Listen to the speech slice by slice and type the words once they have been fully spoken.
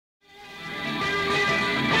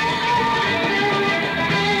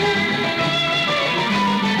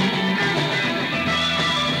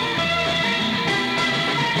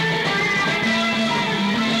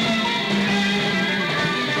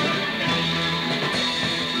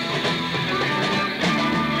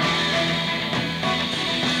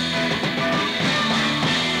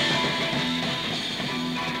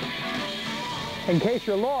In case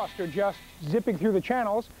you're lost or just zipping through the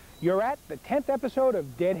channels, you're at the 10th episode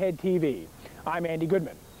of Deadhead TV. I'm Andy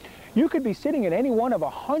Goodman. You could be sitting in any one of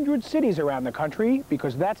 100 cities around the country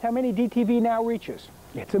because that's how many DTV now reaches.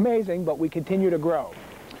 It's amazing, but we continue to grow.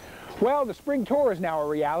 Well, the spring tour is now a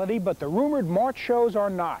reality, but the rumored March shows are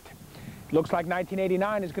not. Looks like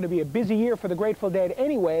 1989 is going to be a busy year for the Grateful Dead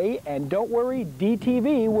anyway, and don't worry,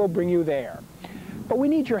 DTV will bring you there. But we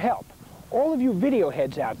need your help. All of you video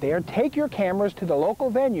heads out there, take your cameras to the local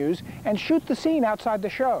venues and shoot the scene outside the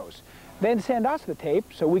shows. Then send us the tape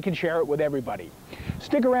so we can share it with everybody.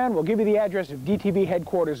 Stick around, we'll give you the address of DTV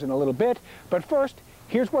headquarters in a little bit, but first,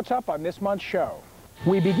 here's what's up on this month's show.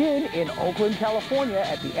 We begin in Oakland, California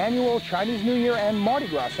at the annual Chinese New Year and Mardi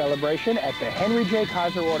Gras celebration at the Henry J.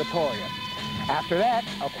 Kaiser Auditorium. After that,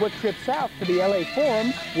 a quick trip south to the LA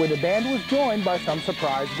Forum where the band was joined by some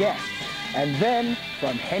surprise guests. And then,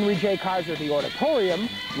 from Henry J. Kaiser, the auditorium,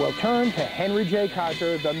 we'll turn to Henry J.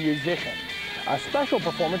 Kaiser, the musician. A special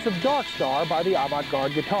performance of Dark Star by the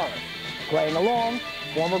avant-garde guitarist. Playing along,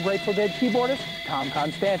 former Grateful Dead keyboardist Tom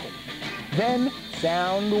Constantin. Then,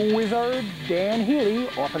 sound wizard Dan Healy,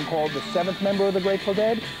 often called the seventh member of the Grateful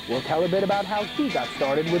Dead, will tell a bit about how he got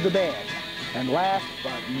started with the band. And last,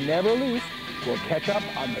 but never least, we'll catch up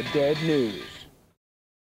on the Dead news.